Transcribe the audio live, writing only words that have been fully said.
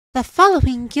The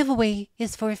following giveaway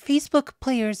is for Facebook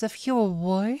players of Hero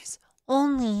Wars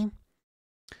only.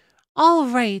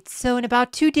 Alright, so in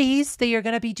about 2 days, they are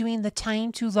going to be doing the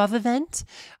Time to Love event.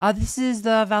 This is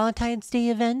the Valentine's Day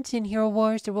event in Hero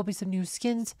Wars. There will be some new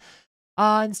skins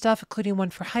and stuff, including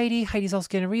one for Heidi. Heidi's also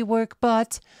getting a rework,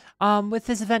 but with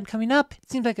this event coming up, it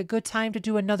seems like a good time to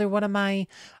do another one of my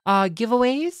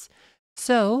giveaways.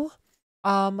 So,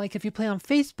 like if you play on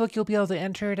Facebook, you'll be able to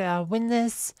enter to win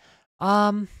this.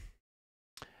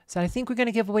 So I think we're going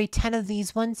to give away 10 of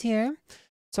these ones here.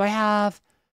 So I have,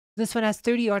 this one has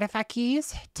 30 artifact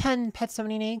keys, 10 pet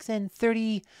summoning eggs, and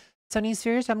 30 summoning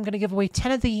spheres. I'm going to give away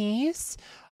 10 of these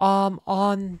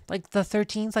on like the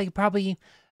 13th, like probably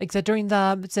like during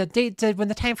the date when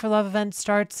the Time for Love event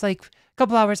starts, like a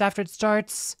couple hours after it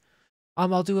starts.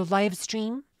 I'll do a live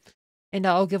stream and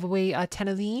I'll give away 10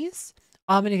 of these.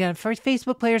 And again, for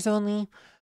Facebook players only.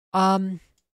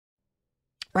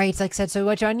 Right, like I said, so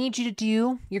what I need you to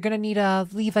do, you're going to need to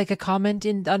leave like a comment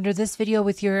under this video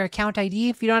with your account ID.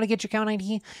 If you don't want to get your account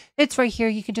ID, it's right here.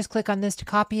 You can just click on this to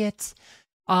copy it.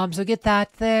 So get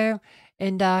that there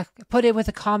and put it with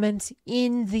a comment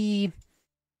in the,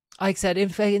 like I said,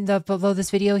 in the below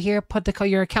this video here, put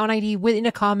your account ID within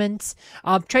a comment.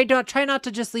 Try not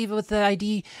to just leave it with the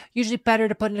ID. Usually better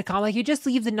to put in a comment. Like you just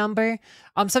leave the number.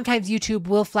 Sometimes YouTube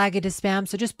will flag it as spam,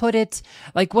 so just put it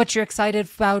like what you're excited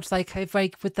about, like if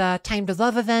like with the Time to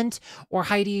Love event or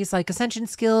Heidi's like Ascension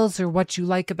skills, or what you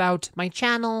like about my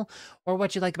channel, or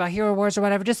what you like about Hero Wars or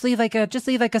whatever. Just leave like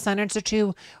a sentence or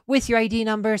two with your ID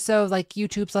number, so like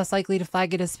YouTube's less likely to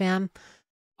flag it as spam.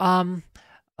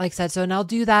 Like I said, so and I'll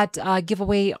do that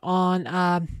giveaway on,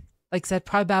 like I said,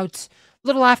 probably about a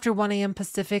little after 1 a.m.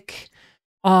 Pacific,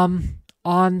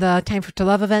 on the Time to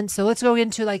Love event. So let's go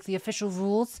into like the official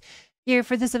rules here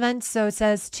for this event. So it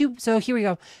says so here we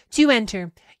go. To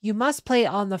enter, you must play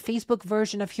on the Facebook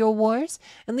version of Hero Wars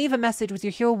and leave a message with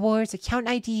your Hero Wars account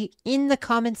ID in the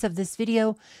comments of this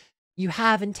video. You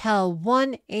have until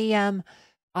 1 a.m.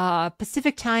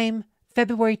 Pacific time,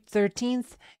 February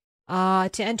 13th.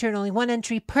 To enter, and only one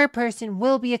entry per person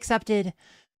will be accepted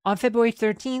on February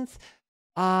 13th.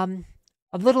 A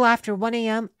little after 1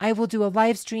 a.m., I will do a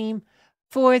live stream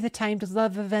for the Time to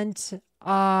Love event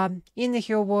in the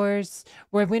Hero Wars,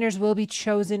 where winners will be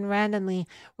chosen randomly.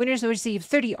 Winners will receive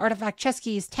 30 artifact chest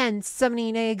keys, 10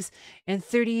 summoning eggs, and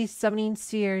 30 summoning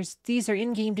spheres. These are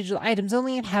in-game digital items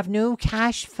only and have no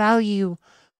cash value.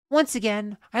 Once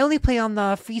again, I only play on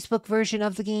the Facebook version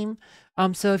of the game.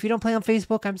 So if you don't play on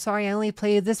Facebook, I'm sorry, I only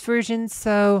play this version,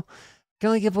 so I can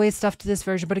only give away stuff to this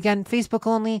version. But again, Facebook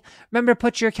only. Remember,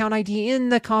 put your account ID in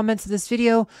the comments of this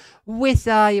video with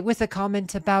a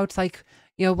comment about like,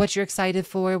 you know, what you're excited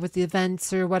for with the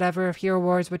events or whatever of Hero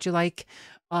Wars, what you like.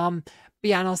 But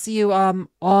yeah, and I'll see you on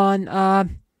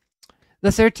the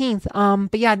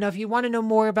 13th. But yeah, no, if you want to know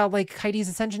more about like Heidi's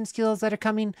Ascension skills that are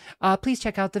coming, please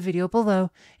check out the video below.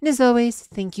 And as always,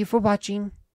 thank you for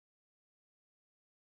watching.